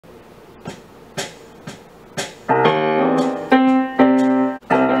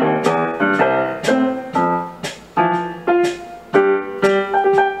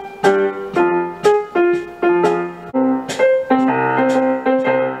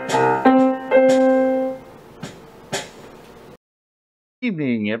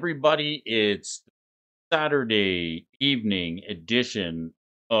evening, everybody. It's Saturday evening edition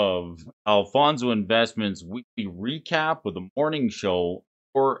of Alfonso Investments weekly recap with the morning show.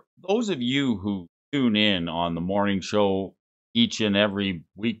 For those of you who tune in on the morning show each and every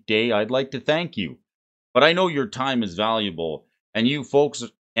weekday, I'd like to thank you. But I know your time is valuable, and you folks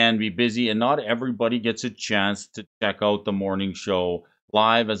can be busy, and not everybody gets a chance to check out the morning show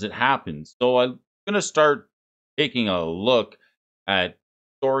live as it happens. So I'm going to start taking a look at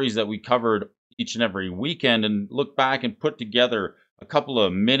stories that we covered each and every weekend and look back and put together a couple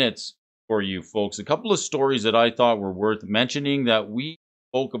of minutes for you folks. A couple of stories that I thought were worth mentioning that we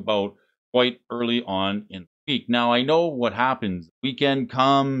spoke about quite early on in the week. Now, I know what happens. Weekend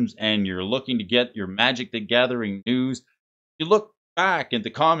comes and you're looking to get your Magic the Gathering news. You look back in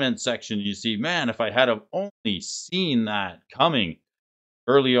the comment section, you see, man, if I had have only seen that coming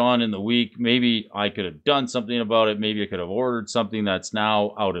early on in the week, maybe I could have done something about it. Maybe I could have ordered something that's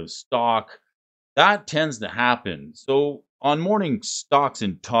now out of stock. That tends to happen. So on morning stocks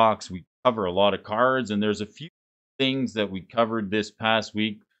and talks, we cover a lot of cards, and there's a few things that we covered this past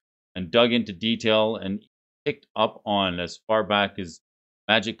week and dug into detail and picked up on as far back as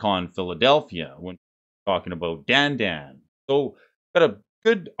MagicCon Philadelphia when talking about Dan. So got a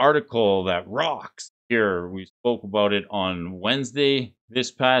good article that rocks here. We spoke about it on Wednesday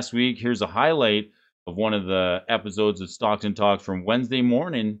this past week. Here's a highlight of one of the episodes of Stocks and Talks from Wednesday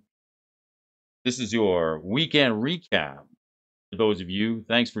morning. This is your weekend recap. For those of you,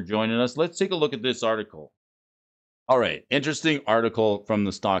 thanks for joining us. Let's take a look at this article. All right, interesting article from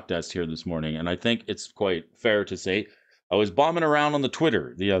the stock desk here this morning, and I think it's quite fair to say I was bombing around on the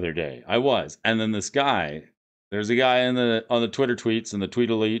Twitter the other day. I was, and then this guy, there's a guy on the Twitter tweets and the tweet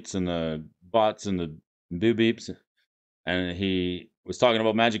elites and the bots and the do beeps, and he was talking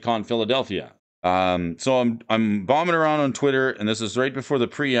about MagicCon Philadelphia. So I'm bombing around on Twitter, and this is right before the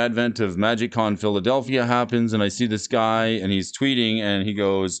pre-advent of MagicCon Philadelphia happens, and I see this guy, and he's tweeting, and he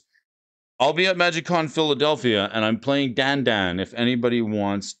goes, "I'll be at MagicCon Philadelphia, and I'm playing Dan if anybody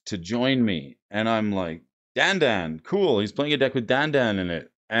wants to join me." And I'm like, Dan, cool. He's playing a deck with Dan in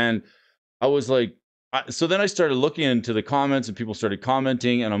it. And I was like, so then I started looking into the comments, and people started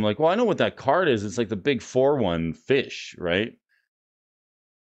commenting, and I'm like, well, I know what that card is. It's like the big 4/1 fish, right?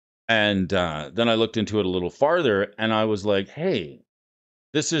 And then I looked into it a little farther, and I was like, hey,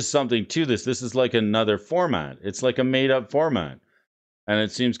 this is something to this. This is like another format. It's like a made-up format. And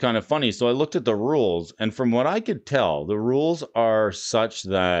it seems kind of funny. So I looked at the rules, and from what I could tell, the rules are such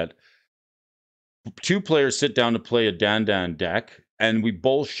that two players sit down to play a Dan deck, and we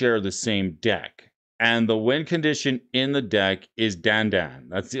both share the same deck. And the win condition in the deck is Dan.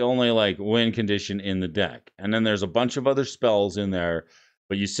 That's the only win condition in the deck. And then there's a bunch of other spells in there,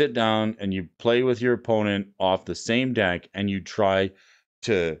 but you sit down and you play with your opponent off the same deck, and you try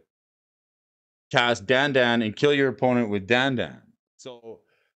to cast Dan and kill your opponent with Dan. So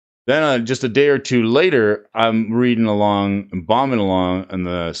then just a day or two later, I'm reading along and bombing along on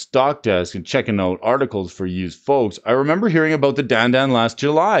the stock desk and checking out articles for you folks. I remember hearing about the Dan last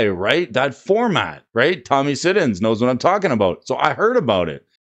July, right? That format, right? Tommy Siddons knows what I'm talking about. So I heard about it.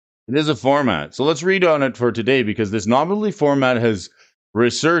 It is a format. So let's read on it for today, because this novelty format has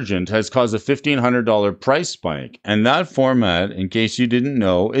caused a $1,500 price spike. And that format, in case you didn't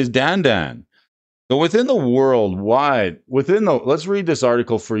know, is Dan. So within the let's read this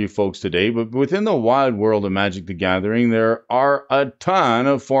article for you folks today, but within the wide world of Magic the Gathering, there are a ton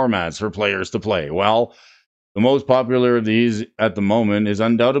of formats for players to play. Well, the most popular of these at the moment is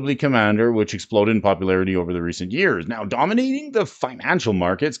undoubtedly Commander, which exploded in popularity over the recent years. Now, dominating the financial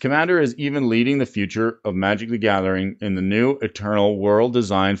markets, Commander is even leading the future of Magic the Gathering in the new Eternal World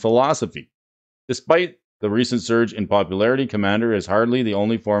Design philosophy. Despite the recent surge in popularity, Commander is hardly the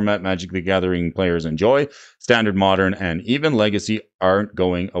only format Magic the Gathering players enjoy. Standard, Modern, and even Legacy aren't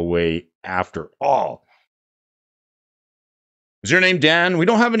going away after all. Is your name Dan? We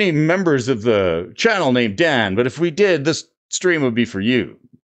don't have any members of the channel named Dan, but if we did, this stream would be for you.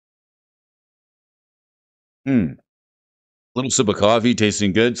 Little sip of coffee,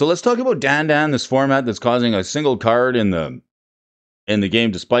 tasting good. So let's talk about Dan, this format that's causing a single card in the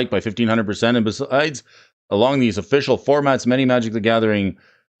game to spike by 1,500%. And besides, along these official formats, many Magic the Gathering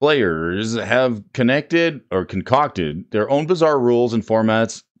players have concocted their own bizarre rules and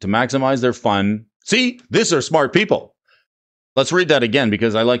formats to maximize their fun. See, these are smart people. Let's read that again,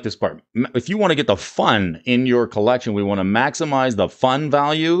 because I like this part. If you want to get the fun in your collection, we want to maximize the fun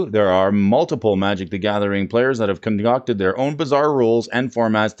value. There are multiple Magic the Gathering players that have concocted their own bizarre rules and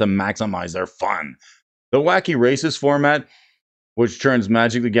formats to maximize their fun. The Wacky Races format which turns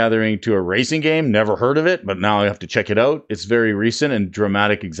Magic the Gathering to a racing game. Never heard of it, but now I have to check it out. It's very recent and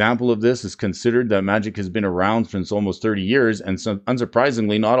dramatic example of this is considered that Magic has been around since almost 30 years, and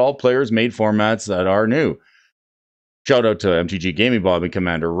unsurprisingly, not all players made formats that are new. Shout out to MTG Gaming Bob and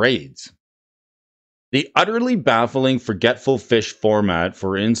Commander Raids. The utterly baffling Forgetful Fish format,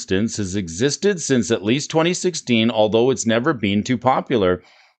 for instance, has existed since at least 2016, although it's never been too popular.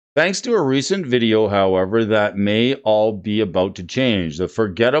 Thanks to a recent video, however, that may all be about to change. The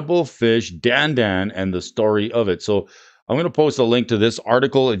Forgettable Fish Dandan and the story of it. So I'm going to post a link to this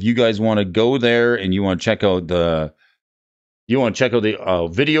article if you guys want to go there and you want to check out the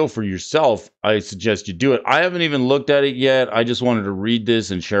video for yourself. I suggest you do it. I haven't even looked at it yet. I just wanted to read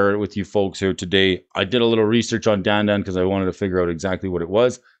this and share it with you folks here today. I did a little research on Dandan because I wanted to figure out exactly what it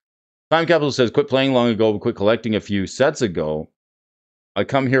was. Time Capsule says, quit playing long ago, but quit collecting a few sets ago. I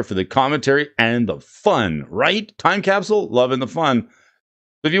come here for the commentary and the fun, right? Time Capsule, loving the fun.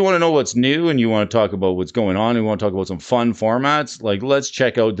 So if you want to know what's new and you want to talk about what's going on and you want to talk about some fun formats, like let's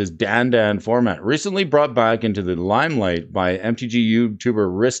check out this Dandan format. Recently brought back into the limelight by MTG YouTuber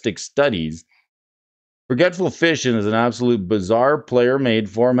Ristic Studies. Forgetful Fish is an absolute bizarre player-made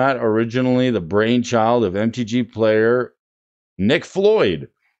format, originally the brainchild of MTG player Nick Floyd.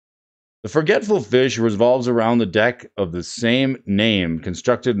 The Forgetful Fish revolves around the deck of the same name,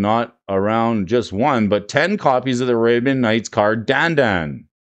 constructed not around just one, but 10 copies of the Arabian Nights card Dandan.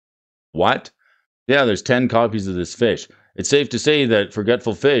 What? Yeah, there's 10 copies of this fish. It's safe to say that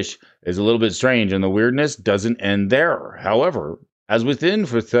Forgetful Fish is a little bit strange, and the weirdness doesn't end there. However, as within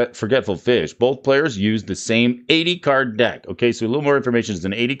Forgetful Fish, both players use the same 80-card deck. Okay, so a little more information. It's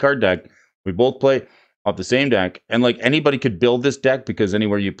an 80-card deck. We both play off the same deck, and like anybody could build this deck because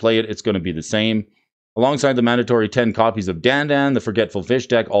anywhere you play it, it's going to be the same. Alongside the mandatory 10 copies of Dandan, the Forgetful Fish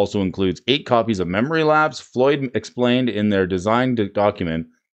deck also includes 8 copies of Memory Lapse. Floyd explained in their design document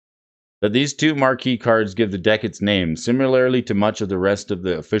that these 2 marquee cards give the deck its name, similarly to much of the rest of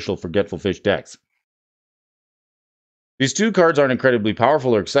the official Forgetful Fish decks. These 2 cards aren't incredibly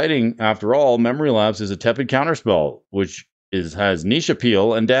powerful or exciting. After all, Memory Lapse is a tepid counterspell, which has niche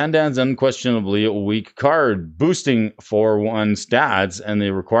appeal, and Dandan's unquestionably a weak card, boosting 4/1 stats and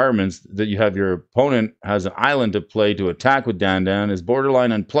the requirements that you have your opponent has an island to play to attack with Dandan is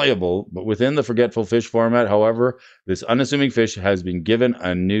borderline unplayable, but within the Forgetful Fish format, however, this unassuming fish has been given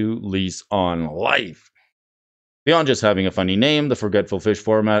a new lease on life. Beyond just having a funny name, the Forgetful Fish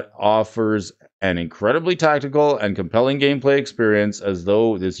format offers an incredibly tactical and compelling gameplay experience, as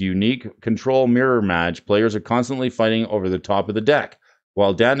though this unique control mirror match, players are constantly fighting over the top of the deck.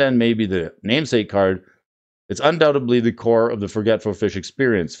 While Dandan may be the namesake card, it's undoubtedly the core of the Forgetful Fish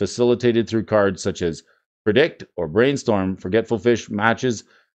experience, facilitated through cards such as Predict or Brainstorm. Forgetful Fish matches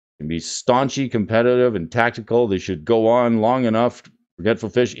can be staunchy, competitive, and tactical. They should go on long enough. Forgetful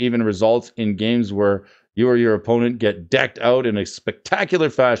Fish even results in games where you or your opponent get decked out in a spectacular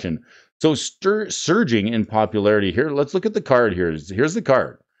fashion. So surging in popularity here. Let's look at the card here. Here's the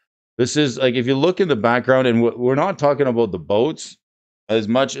card. This is like, if you look in the background, and we're not talking about the boats as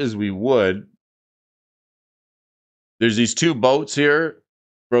much as we would. There's these 2 boats here.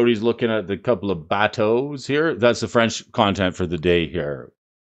 Brody's looking at the couple of bateaux here. That's the French content for the day here.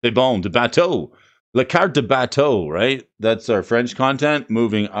 C'est bon, de bateau. La carte de bateau, right? That's our French content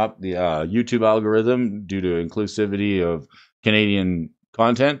moving up the YouTube algorithm due to inclusivity of Canadian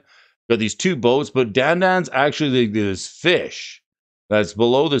content. Got these 2 boats, but Dandan's actually this fish that's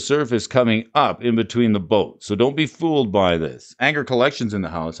below the surface coming up in between the boats. So don't be fooled by this. Anger Collection's in the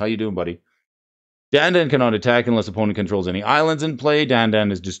house. How you doing, buddy? Dandan cannot attack unless opponent controls any islands in play.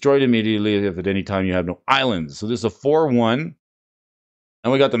 Dandan is destroyed immediately if at any time you have no islands. So this is a 4/1.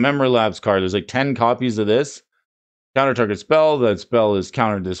 And we got the Memory Lapse card. There's like 10 copies of this. Counter target spell. That spell is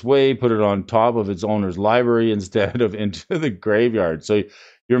countered this way. Put it on top of its owner's library instead of into the graveyard. So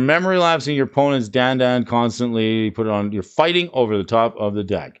you're memory lapsing your opponent's Dandan constantly. Put it on. You're fighting over the top of the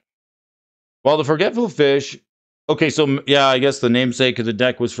deck. While the Forgetful Fish. Okay, so yeah, I guess the namesake of the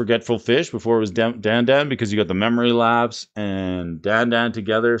deck was Forgetful Fish before it was Dandan, because you got the Memory Lapse and Dandan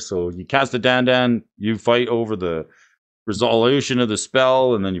together. So you cast the Dandan, you fight over the resolution of the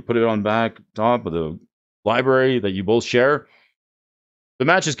spell, and then you put it on back top of the library that you both share. The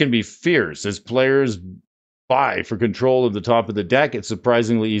matches can be fierce as players vie for control of the top of the deck. It's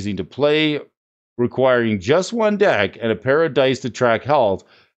surprisingly easy to play, requiring just one deck and a pair of dice to track health,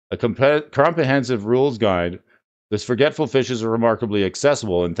 a comprehensive rules guide. This Forgetful Fish is remarkably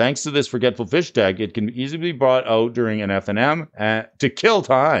accessible, and thanks to this Forgetful Fish deck, it can easily be brought out during an FNM to kill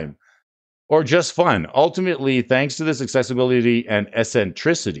time, or just fun. Ultimately, thanks to this accessibility and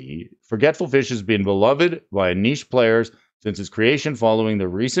eccentricity, Forgetful Fish has been beloved by niche players Since its creation following the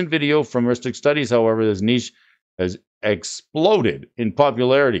recent video from Ristic Studies, however, this niche has exploded in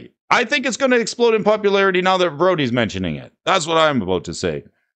popularity. I think it's going to explode in popularity now that Brody's mentioning it. That's what I'm about to say.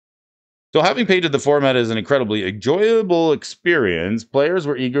 So having painted the format as an incredibly enjoyable experience, players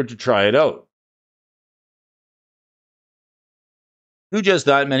were eager to try it out. To just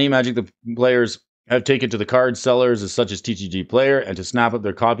that, many Magic the players have taken to the card sellers such as TCG Player and to snap up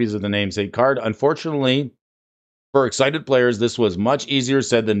their copies of the namesake card. Unfortunately, for excited players, this was much easier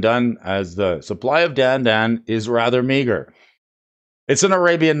said than done, as the supply of Dan Dan is rather meager. It's an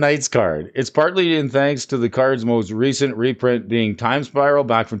Arabian Nights card. It's partly in thanks to the card's most recent reprint being Time Spiral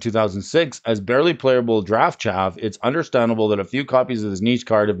back from 2006. As barely playable draft chaff, it's understandable that a few copies of this niche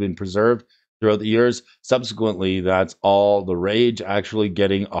card have been preserved throughout the years. Subsequently, that's all the rage. Actually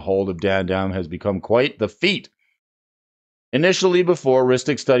getting a hold of Dan Dan has become quite the feat. Initially, before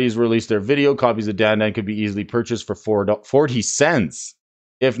Ristic Studies released their video, copies of Dan Dan could be easily purchased for 40 cents,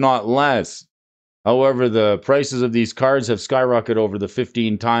 if not less. However, the prices of these cards have skyrocketed over the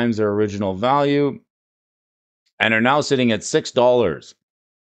 15 times their original value and are now sitting at $6.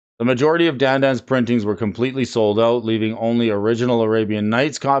 The majority of Dan Dan's printings were completely sold out, leaving only original Arabian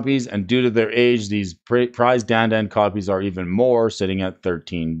Nights copies, and due to their age, these prized Dan Dan copies are even more, sitting at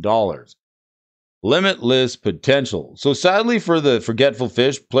 $13. Limitless potential. So sadly for the forgetful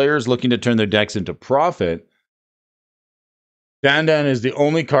fish, players looking to turn their decks into profit, Dan Dan is the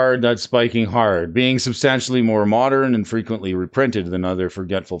only card that's spiking hard, being substantially more modern and frequently reprinted than other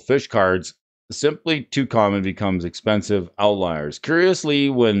forgetful fish cards. Simply too common becomes expensive outliers. Curiously,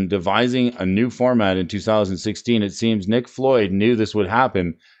 when devising a new format in 2016, it seems Nick Floyd knew this would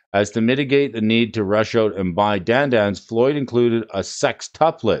happen, as to mitigate the need to rush out and buy Dan Dans, Floyd included a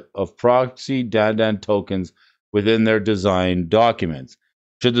sextuplet of proxy Dan Dan tokens within their design documents.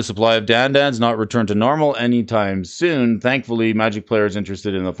 Should the supply of Dan Dans not return to normal anytime soon, thankfully, Magic players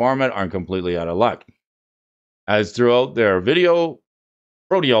interested in the format aren't completely out of luck. As throughout their video,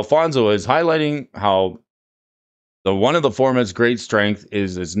 Brody Alfonso is highlighting how one of the format's great strength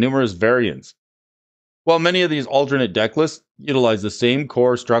is its numerous variants. While many of these alternate deck lists utilize the same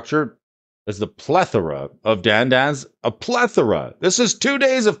core structure as the plethora of Dan Dans, a plethora. This is 2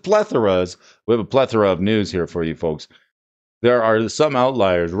 days of plethoras. We have a plethora of news here for you folks. There are some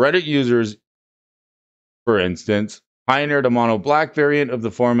outliers. Reddit users, for instance, pioneered a mono black variant of the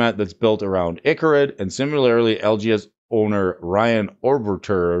format that's built around Icarid, and similarly, LGS owner Ryan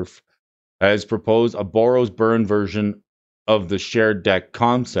Oberturf has proposed a Boros Burn version of the shared deck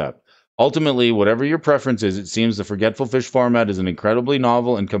concept. Ultimately, whatever your preference is, it seems the Forgetful Fish format is an incredibly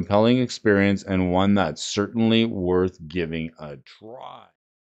novel and compelling experience, and one that's certainly worth giving a try.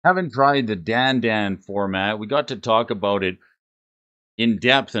 Haven't tried the Dan Dan format. We got to talk about it in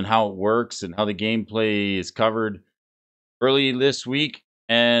depth and how it works and how the gameplay is covered early this week.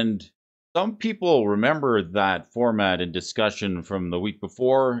 And some people remember that format and discussion from the week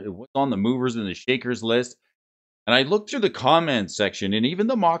before. It was on the movers and the shakers list. And I looked through the comments section, and even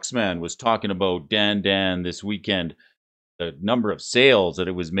the Moxman was talking about Dan Dan this weekend, the number of sales that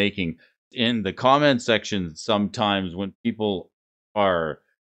it was making. In the comment section, sometimes when people are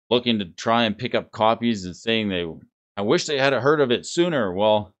looking to try and pick up copies and saying I wish they had heard of it sooner.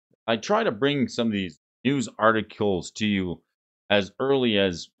 Well, I try to bring some of these news articles to you as early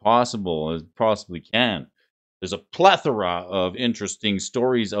as possibly can. There's a plethora of interesting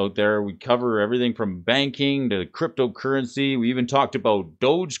stories out there. We cover everything from banking to cryptocurrency. We even talked about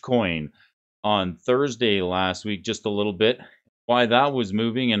Dogecoin on Thursday last week, just a little bit, why that was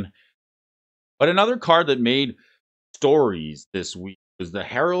moving. But another card that made stories this week was the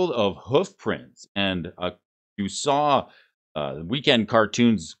Herald of Hoofprints. And you saw the Weekend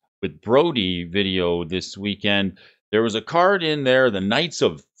Cartoons with Brody video this weekend. There was a card in there, the Knights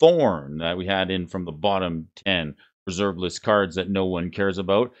of Thorn, that we had in from the bottom 10 reserve list cards that no one cares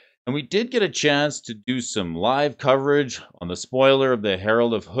about. And we did get a chance to do some live coverage on the spoiler of the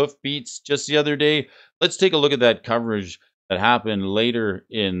Herald of Hoofbeats just the other day. Let's take a look at that coverage that happened later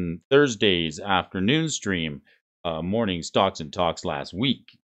in Thursday's afternoon stream, morning Stocks and Talks last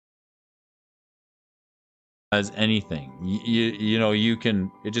week. As anything, you know, you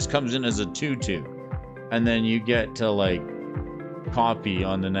can, it just comes in as a 2/2. And then you get to like copy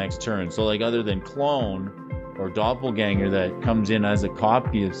on the next turn. So like other than clone or doppelganger that comes in as a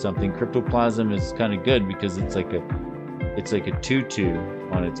copy of something, Cryptoplasm is kind of good because it's like a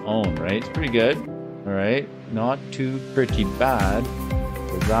 2/2 on its own, right? It's pretty good. All right, not too pretty bad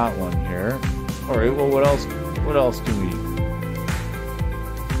for that one here. All right, well, what else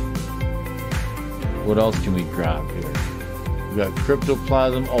can we grab here? We got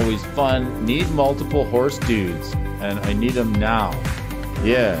Cryptoplasm, always fun. Need multiple horse dudes. and I need them now.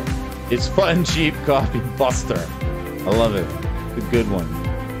 Yeah, it's fun, cheap copy buster. I love it. It's a good one.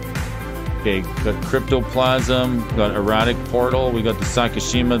 Okay, got Cryptoplasm, got Erratic Portal, we got the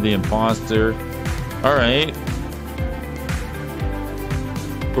Sakashima, the Imposter. All right.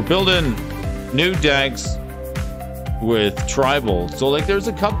 We're building new decks with Tribal. So, like, these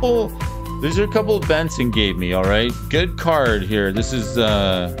are a couple Benson gave me, all right? Good card here. This is,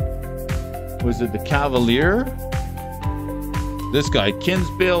 was it the Cavalier? This guy,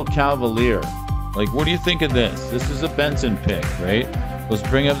 Kinsbale Cavalier. Like, what do you think of this? This is a Benson pick, right? Let's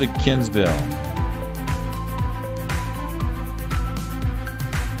bring up the Kinsbale.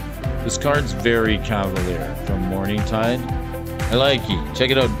 This card's very Cavalier from Morningtide. I like it.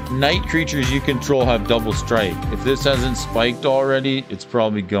 Check it out. Night creatures you control have double strike. If this hasn't spiked already, it's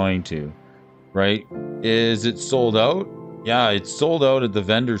probably going to. Right? Is it sold out? Yeah, it's sold out at the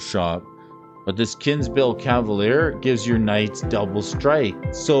vendor shop. But this Kinsbale Cavalier gives your knights double strike.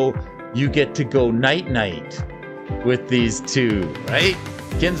 So you get to go night-night with these two, right?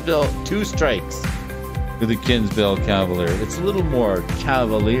 Kinsbale, 2 strikes with the Kinsbale Cavalier. It's a little more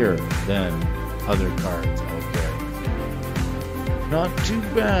Cavalier than other cards out there. Not too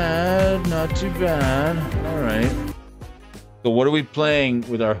bad, not too bad. All right. So what are we playing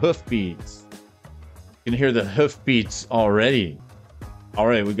with our hoofbeats? You can hear the hoofbeats already. All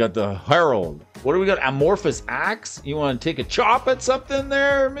right, we got the Herald. What do we got? Amorphous Axe? You want to take a chop at something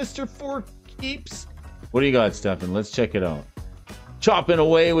there, Mr. Four Keeps? What do you got, Stefan? Let's check it out. Chopping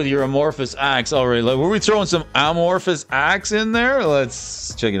away with your Amorphous Axe. All right, were we throwing some Amorphous Axe in there?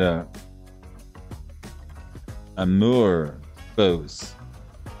 Let's check it out. Amorphous.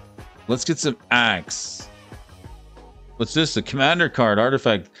 Let's get some Axe. What's this? A commander card,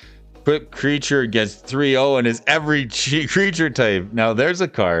 artifact. Quick creature gets 3/0 and is every creature type. Now there's a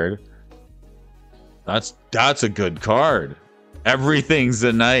card. That's a good card. Everything's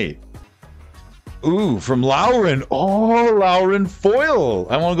a knight. Ooh, from Lauren. Oh, Lauren foil.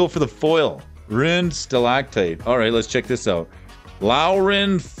 I want to go for the foil. Ruined Stalactite. All right, let's check this out.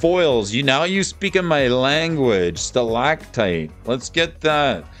 Lauren foils. You speak in my language. Stalactite. Let's get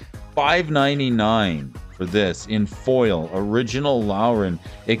that. $5.99 for this in foil. Original Lauren.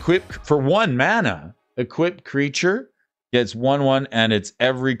 Equipped for 1 mana. Equipped creature gets 1/1 and it's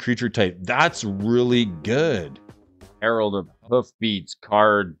every creature type. That's really good. Herald of Hoofbeats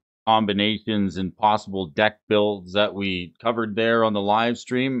card combinations and possible deck builds that we covered there on the live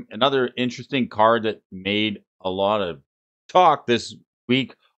stream. Another interesting card that made a lot of talk this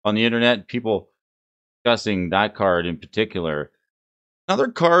week on the internet. People discussing that card in particular. Another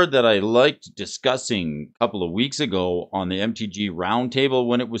card that I liked discussing a couple of weeks ago on the MTG Roundtable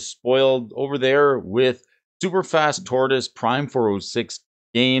when it was spoiled over there with Superfast Tortoise, Prime 406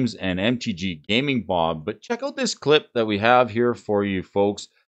 Games, and MTG Gaming Bob. But check out this clip that we have here for you folks,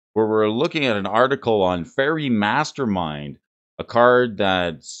 where we're looking at an article on Fairy Mastermind, a card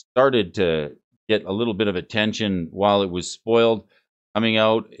that started to get a little bit of attention while it was spoiled. Coming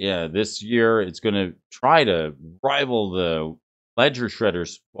out this year, it's going to try to rival the Ledger Shredder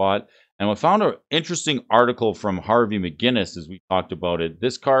spot. And we found an interesting article from Harvey McGinnis as we talked about it.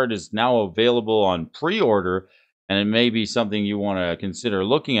 This card is now available on pre-order, and it may be something you want to consider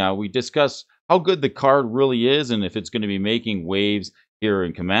looking at. We discuss how good the card really is and if it's going to be making waves here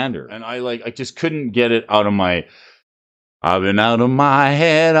in Commander. And I just couldn't get it out of my... I've been out of my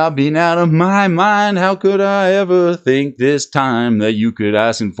head, I've been out of my mind. How could I ever think this time that you could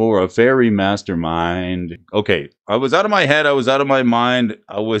ask him for a fairy mastermind? Okay, I was out of my head, I was out of my mind.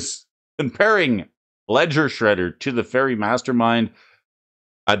 I was comparing Ledger Shredder to the fairy mastermind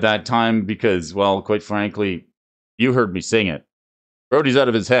at that time because, well, quite frankly, you heard me sing it. Brody's out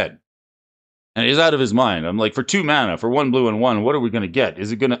of his head. And he's out of his mind. I'm like, for 2 mana, for 1 blue and 1, what are we going to get?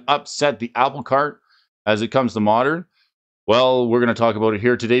 Is it going to upset the apple cart as it comes to Modern? Well, we're going to talk about it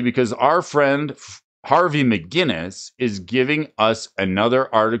here today because our friend Harvey McGinnis is giving us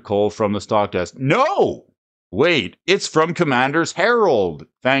another article from the stock desk. No! Wait, it's from Commander's Herald.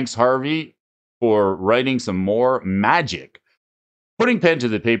 Thanks, Harvey, for writing some more magic. Putting pen to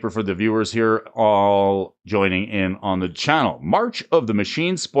the paper for the viewers here, all joining in on the channel. March of the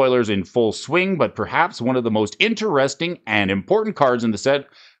Machine spoilers in full swing, but perhaps one of the most interesting and important cards in the set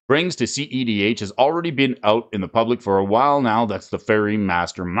brings to CEDH has already been out in the public for a while now. That's the Fairy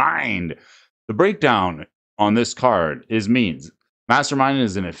Mastermind. The breakdown on this card means Mastermind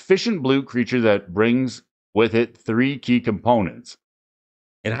is an efficient blue creature that brings with it 3 key components.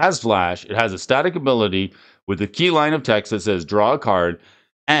 It has flash, it has a static ability with a key line of text that says draw a card,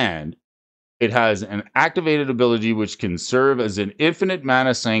 and It has an activated ability which can serve as an infinite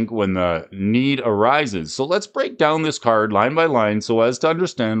mana sink when the need arises. So let's break down this card line by line so as to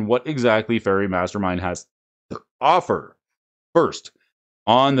understand what exactly Fairy Mastermind has to offer. First,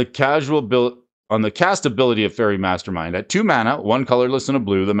 on the cast ability of Fairy Mastermind, at 2 mana, 1 colorless and a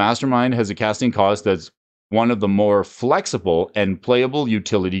blue, the Mastermind has a casting cost that's one of the more flexible and playable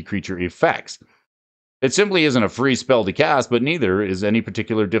utility creature effects. It simply isn't a free spell to cast, but neither is any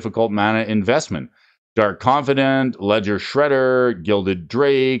particular difficult mana investment. Dark Confidant, Ledger Shredder, Gilded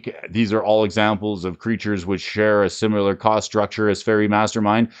Drake, these are all examples of creatures which share a similar cost structure as Fairy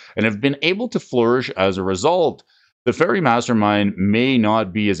Mastermind and have been able to flourish as a result. The Fairy Mastermind may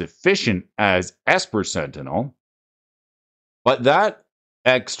not be as efficient as Esper Sentinel, but that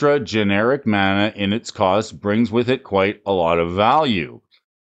extra generic mana in its cost brings with it quite a lot of value.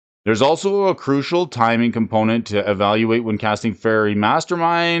 There's also a crucial timing component to evaluate when casting Fairy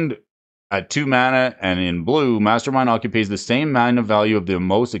Mastermind. At 2 mana and in blue, Mastermind occupies the same mana value of the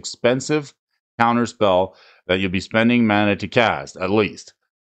most expensive counterspell that you'll be spending mana to cast, at least.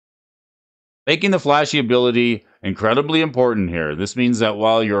 Making the flashy ability incredibly important here. This means that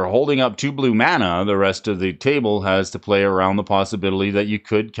while you're holding up 2 blue mana, the rest of the table has to play around the possibility that you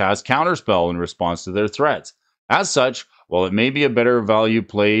could cast counterspell in response to their threats. As such, while it may be a better value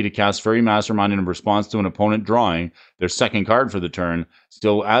play to cast Fairy Mastermind in response to an opponent drawing their second card for the turn,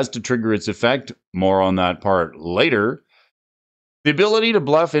 still as to trigger its effect, more on that part later, the ability to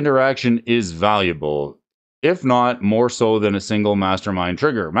bluff interaction is valuable, if not more so than a single Mastermind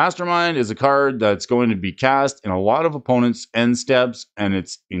trigger. Mastermind is a card that's going to be cast in a lot of opponents' end steps, and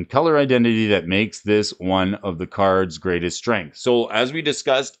it's in color identity that makes this one of the card's greatest strengths. So as we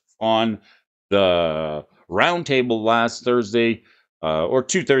discussed on the roundtable last Thursday, or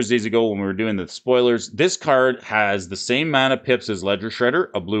 2 Thursdays ago when we were doing the spoilers, this card has the same mana pips as Ledger Shredder,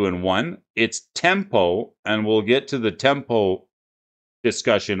 a blue and 1. It's tempo, and we'll get to the tempo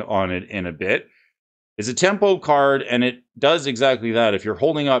discussion on it in a bit. It's a tempo card, and it does exactly that. If you're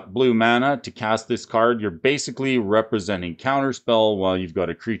holding up blue mana to cast this card, you're basically representing counterspell while you've got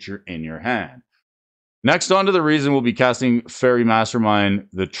a creature in your hand. Next, on to the reason we'll be casting Fairy Mastermind,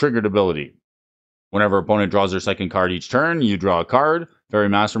 the triggered ability. Whenever opponent draws their second card each turn, you draw a card. Fairy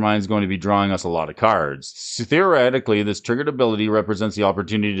Mastermind is going to be drawing us a lot of cards. So theoretically, this triggered ability represents the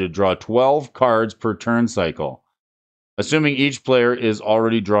opportunity to draw 12 cards per turn cycle, assuming each player is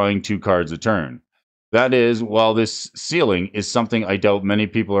already drawing 2 cards a turn. That is, while this ceiling is something I doubt many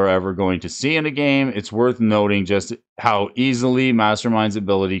people are ever going to see in a game, it's worth noting just how easily Mastermind's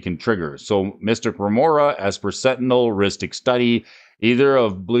ability can trigger. So Mystic Remora, Esper Sentinel, Rhystic Study, either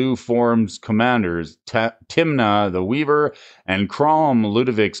of Blue Form's commanders, Timna the Weaver, and Crom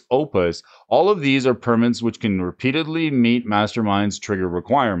Ludovic's Opus, all of these are permanents which can repeatedly meet Mastermind's trigger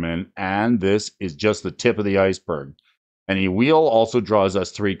requirement, and this is just the tip of the iceberg. Any wheel also draws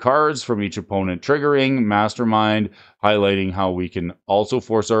us 3 cards from each opponent triggering Mastermind, highlighting how we can also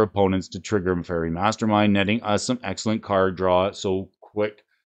force our opponents to trigger Fairy Mastermind, netting us some excellent card draw. So quick,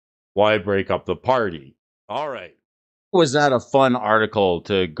 why break up the party? All right. Was that a fun article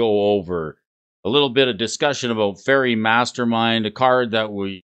to go over? A little bit of discussion about Fairy Mastermind, a card that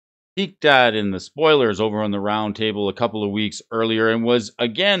we peeked at in the spoilers over on the round table a couple of weeks earlier, and was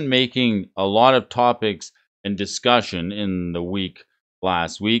again making a lot of topics and discussion in the week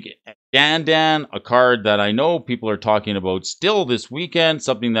last week. Dan, a card that I know people are talking about still this weekend,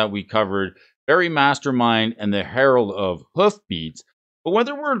 something that we covered, Fairy Mastermind and the Herald of Hoofbeats. But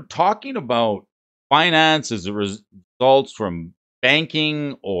whether we're talking about finance as a results from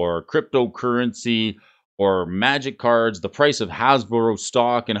banking or cryptocurrency or magic cards, the price of Hasbro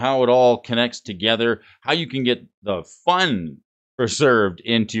stock and how it all connects together, how you can get the fun preserved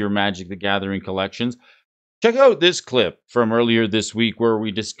into your Magic the Gathering collections, check out this clip from earlier this week where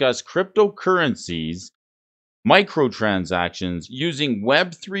we discuss cryptocurrencies, microtransactions using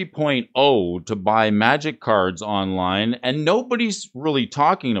Web 3.0 to buy Magic cards online. And nobody's really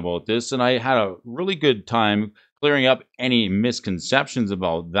talking about this. And I had a really good time clearing up any misconceptions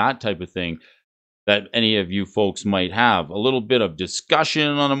about that type of thing that any of you folks might have. A little bit of discussion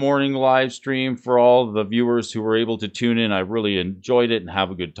on a morning live stream for all the viewers who were able to tune in. I really enjoyed it and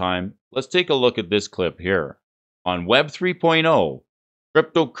have a good time. Let's take a look at this clip here on Web 3.0,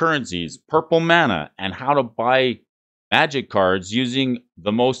 cryptocurrencies, purple mana, and how to buy Magic cards using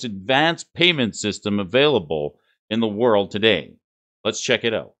the most advanced payment system available in the world today. Let's check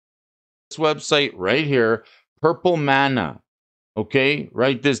it out. This website right here, Purple Mana. Okay,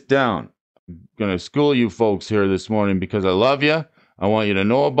 write this down. Going to school you folks here this morning because I love you. I want you to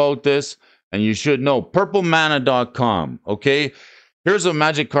know about this, and you should know purplemana.com. Okay, Here's a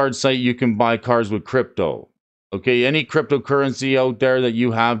magic card site you can buy cards with crypto. Okay, any cryptocurrency out there that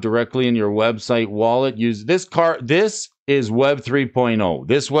you have directly in your website wallet, use this card. This is Web 3.0.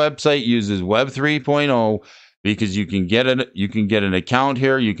 This website uses Web 3.0 because you can get an account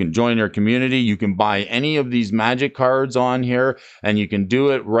here, you can join our community, you can buy any of these magic cards on here, and you can do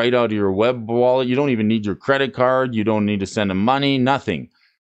it right out of your web wallet. You don't even need your credit card, you don't need to send them money, nothing.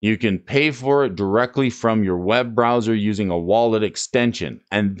 You can pay for it directly from your web browser using a wallet extension.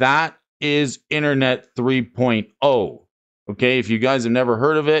 And that is Internet 3.0. Okay, if you guys have never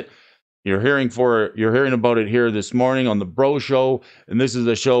heard of it, you're hearing about it here this morning on the Bro Show. And this is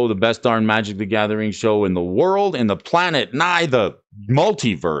the show, the best darn Magic the Gathering show in the world, in the planet, nigh the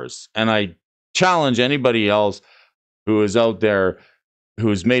multiverse. And I challenge anybody else who is out there who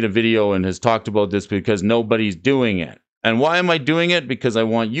has made a video and has talked about this, because nobody's doing it. And why am I doing it? Because I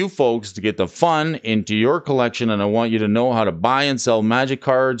want you folks to get the fun into your collection, and I want you to know how to buy and sell magic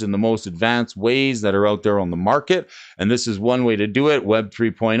cards in the most advanced ways that are out there on the market. And this is one way to do it, Web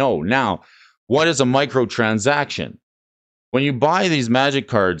 3.0. Now, what is a microtransaction? When you buy these magic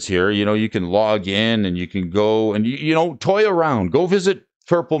cards here, you can log in and you can go and, toy around. Go visit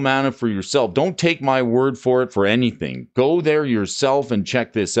Purple Mana for yourself. Don't take my word for it for anything. Go there yourself and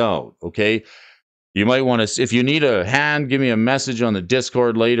check this out, okay? You might want to, if you need a hand, give me a message on the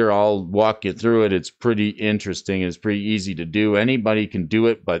Discord later. I'll walk you through it. It's pretty interesting. It's pretty easy to do. Anybody can do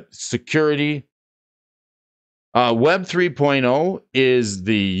it, but security. Web 3.0 is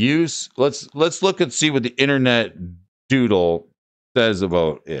the use. Let's look and see what the Internet Doodle says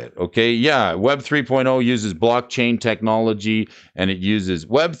about it. Okay, yeah, Web 3.0 uses blockchain technology, and it uses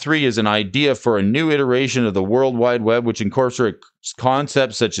Web 3 is an idea for a new iteration of the World Wide Web, which incorporates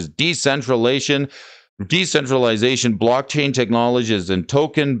concepts such as decentralization, blockchain technologies, and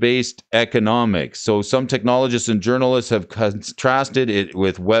token-based economics. So some technologists and journalists have contrasted it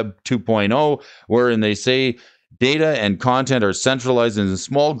with Web 2.0, wherein they say data and content are centralized in a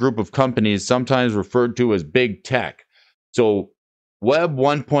small group of companies, sometimes referred to as big tech. So Web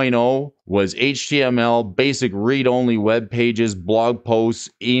 1.0 was HTML, basic read-only web pages, blog posts,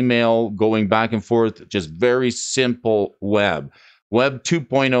 email, going back and forth, just very simple web. Web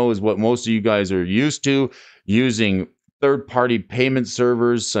 2.0 is what most of you guys are used to, using third-party payment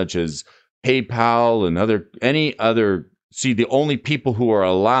servers such as PayPal and any other. See, the only people who are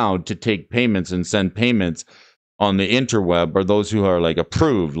allowed to take payments and send payments on the interweb are those who are like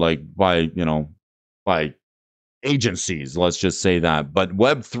approved, like by agencies, let's just say that. But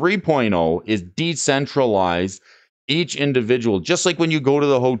Web 3.0 is decentralized. Each individual, just like when you go to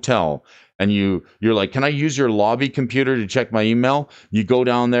the hotel and you're like, can I use your lobby computer to check my email? You go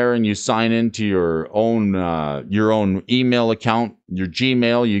down there and you sign into your own email account, your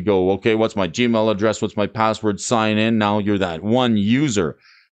Gmail. You go, okay, what's my Gmail address? What's my password? Sign in. Now you're that one user,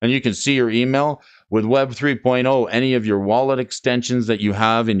 and you can see your email. With Web 3.0, any of your wallet extensions that you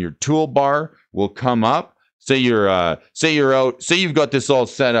have in your toolbar will come up. Say you've got this all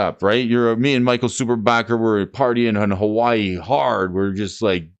set up, right? Me and Michael Superbacker, we're partying in Hawaii hard. We're just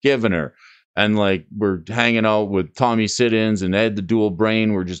like giving her. And like, we're hanging out with Tommy Siddons and Ed the Dual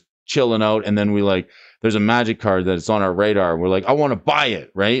Brain. We're just chilling out. And then there's a magic card that's on our radar. We're like, I want to buy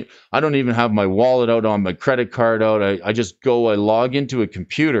it, right? I don't even have my wallet out, on my credit card out. I just I log into a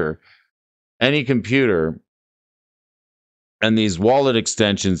computer, any computer, and these wallet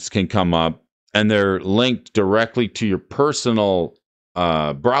extensions can come up, and they're linked directly to your personal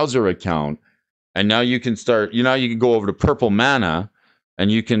browser account. And now you can you can go over to Purple Mana, and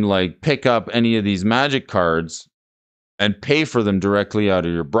you can like pick up any of these magic cards and pay for them directly out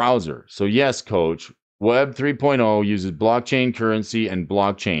of your browser. So yes, Coach, Web 3.0 uses blockchain currency and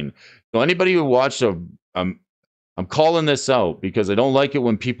blockchain. So anybody who watched I'm calling this out because I don't like it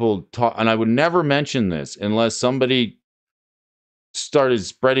when people talk, and I would never mention this unless somebody started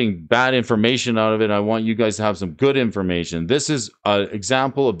spreading bad information out of it. I want you guys to have some good information. This is an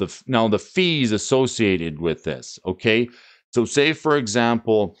example of the fees associated with this. Okay, so say for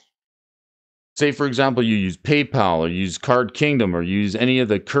example, you use PayPal or use Card Kingdom or use any of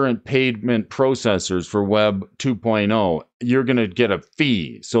the current payment processors for Web 2.0, you're going to get a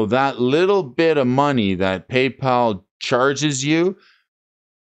fee. So that little bit of money that PayPal charges you,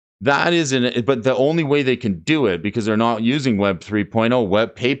 that isn't, but the only way they can do it, because they're not using Web 3.0.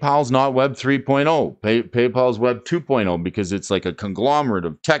 PayPal's not Web 3.0. PayPal's Web 2.0, because it's like a conglomerate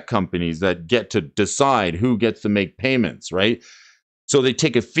of tech companies that get to decide who gets to make payments, right? So they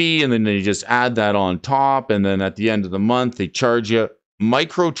take a fee and then they just add that on top. And then at the end of the month, they charge you.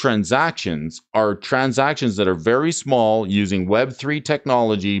 Microtransactions are transactions that are very small using Web3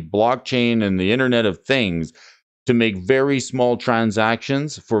 technology, blockchain, and the Internet of Things. to make very small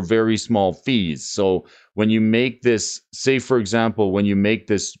transactions for very small fees. So when you make this, say for example, when you make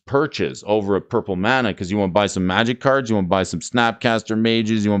this purchase over at Purple Mana, because you want to buy some magic cards, you want to buy some Snapcaster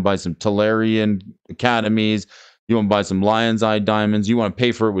Mages, you want to buy some Tolarian Academies, you want to buy some Lion's Eye Diamonds, you want to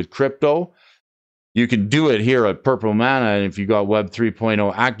pay for it with crypto, you can do it here at Purple Mana. And if you got Web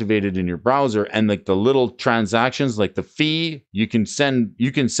 3.0 activated in your browser, and like the little transactions, like the fee, you can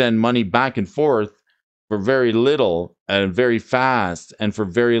send money back and forth for very little and very fast and for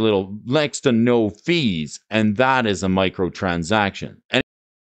very little, next to no fees. And that is a microtransaction. And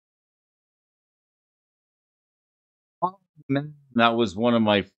Man, that was one of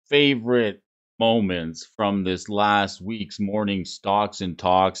my favorite moments from this last week's morning stocks and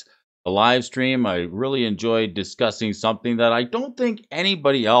talks. The live stream, I really enjoyed discussing something that I don't think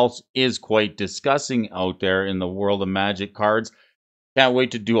anybody else is quite discussing out there in the world of magic cards. Can't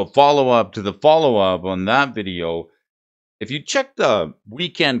wait to do a follow-up to the follow-up on that video. If you check the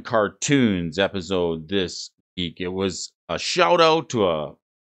Weekend Cartoons episode this week, it was a shout out to a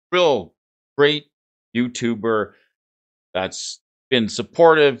real great YouTuber that's been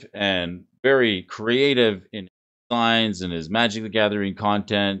supportive and very creative in his designs and his Magic the Gathering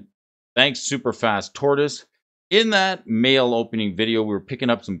content. Thanks, Superfast Tortoise. In that mail opening video, we were picking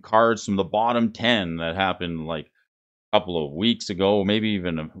up some cards from the bottom 10 that happened like a couple of weeks ago, maybe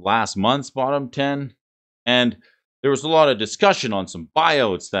even last month's bottom 10. And there was a lot of discussion on some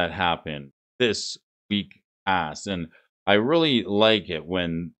buyouts that happened this week past. And I really like it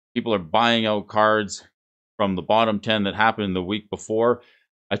when people are buying out cards from the bottom 10 that happened the week before.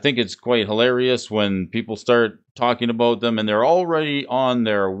 I think it's quite hilarious when people start talking about them and they're already on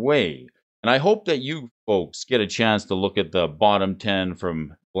their way. And I hope that you folks get a chance to look at the bottom 10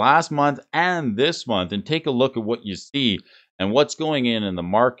 from last month and this month and take a look at what you see and what's going in the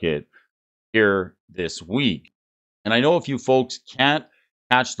market here this week. And I know if you folks can't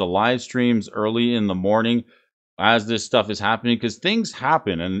catch the live streams early in the morning as this stuff is happening, because things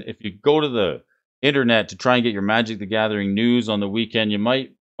happen. And if you go to the internet to try and get your Magic the Gathering news on the weekend, you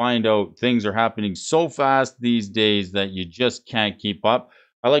might find out things are happening so fast these days that you just can't keep up.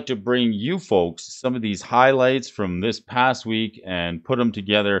 I like to bring you folks some of these highlights from this past week and put them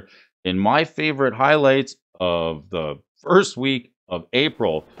together in my favorite highlights of the first week of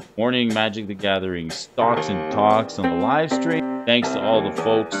April. Morning Magic the Gathering stocks and talks on the live stream. Thanks to all the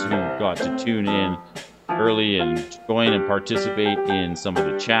folks who got to tune in early and join and participate in some of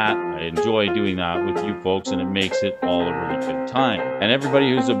the chat. I enjoy doing that with you folks, and it makes it all a really good time. And everybody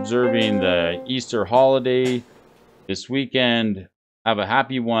who's observing the Easter holiday this weekend, have a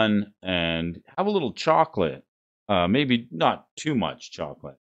happy one and have a little chocolate. Maybe not too much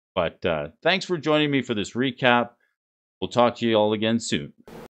chocolate. But thanks for joining me for this recap. We'll talk to you all again soon.